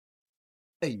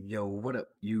Hey yo, what up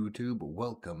YouTube?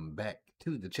 Welcome back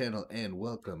to the channel and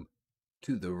welcome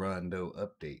to the Rondo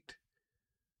update.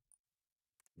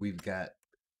 We've got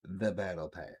the Battle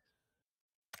Pass.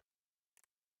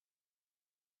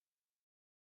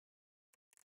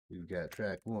 We've got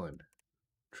track 1,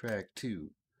 track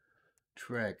 2,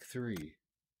 track 3,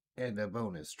 and a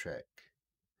bonus track.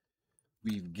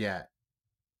 We've got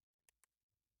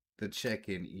the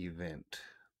check-in event,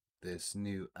 this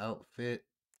new outfit,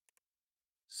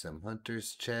 some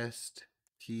hunter's chest,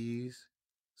 keys,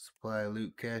 supply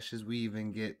loot caches. We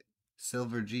even get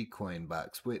silver G coin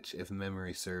box, which if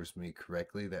memory serves me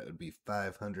correctly, that would be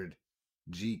 500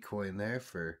 G coin there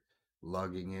for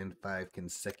logging in 5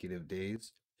 consecutive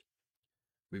days.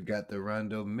 We've got the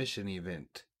Rondo mission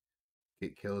event.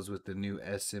 Get kills with the new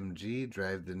SMG,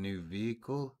 drive the new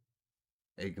vehicle,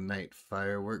 ignite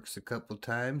fireworks a couple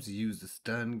times, use the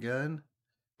stun gun,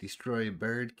 destroy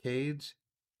bird cage,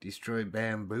 destroy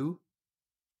bamboo.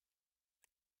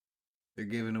 They're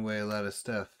giving away a lot of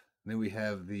stuff. Then we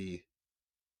have the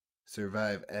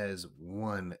survive as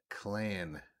one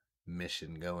clan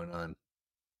mission going on.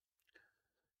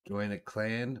 Join a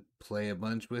clan, play a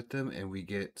bunch with them, and we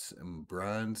get some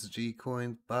bronze G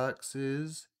coin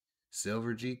boxes,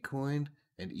 silver G coin,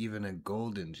 and even a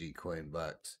golden G coin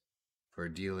box for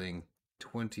dealing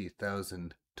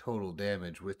 20,000 total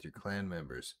damage with your clan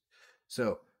members.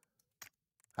 So,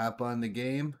 hop on the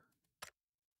game,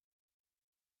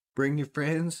 bring your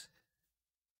friends,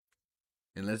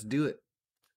 and let's do it.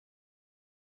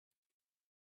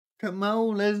 Come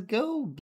on, let's go.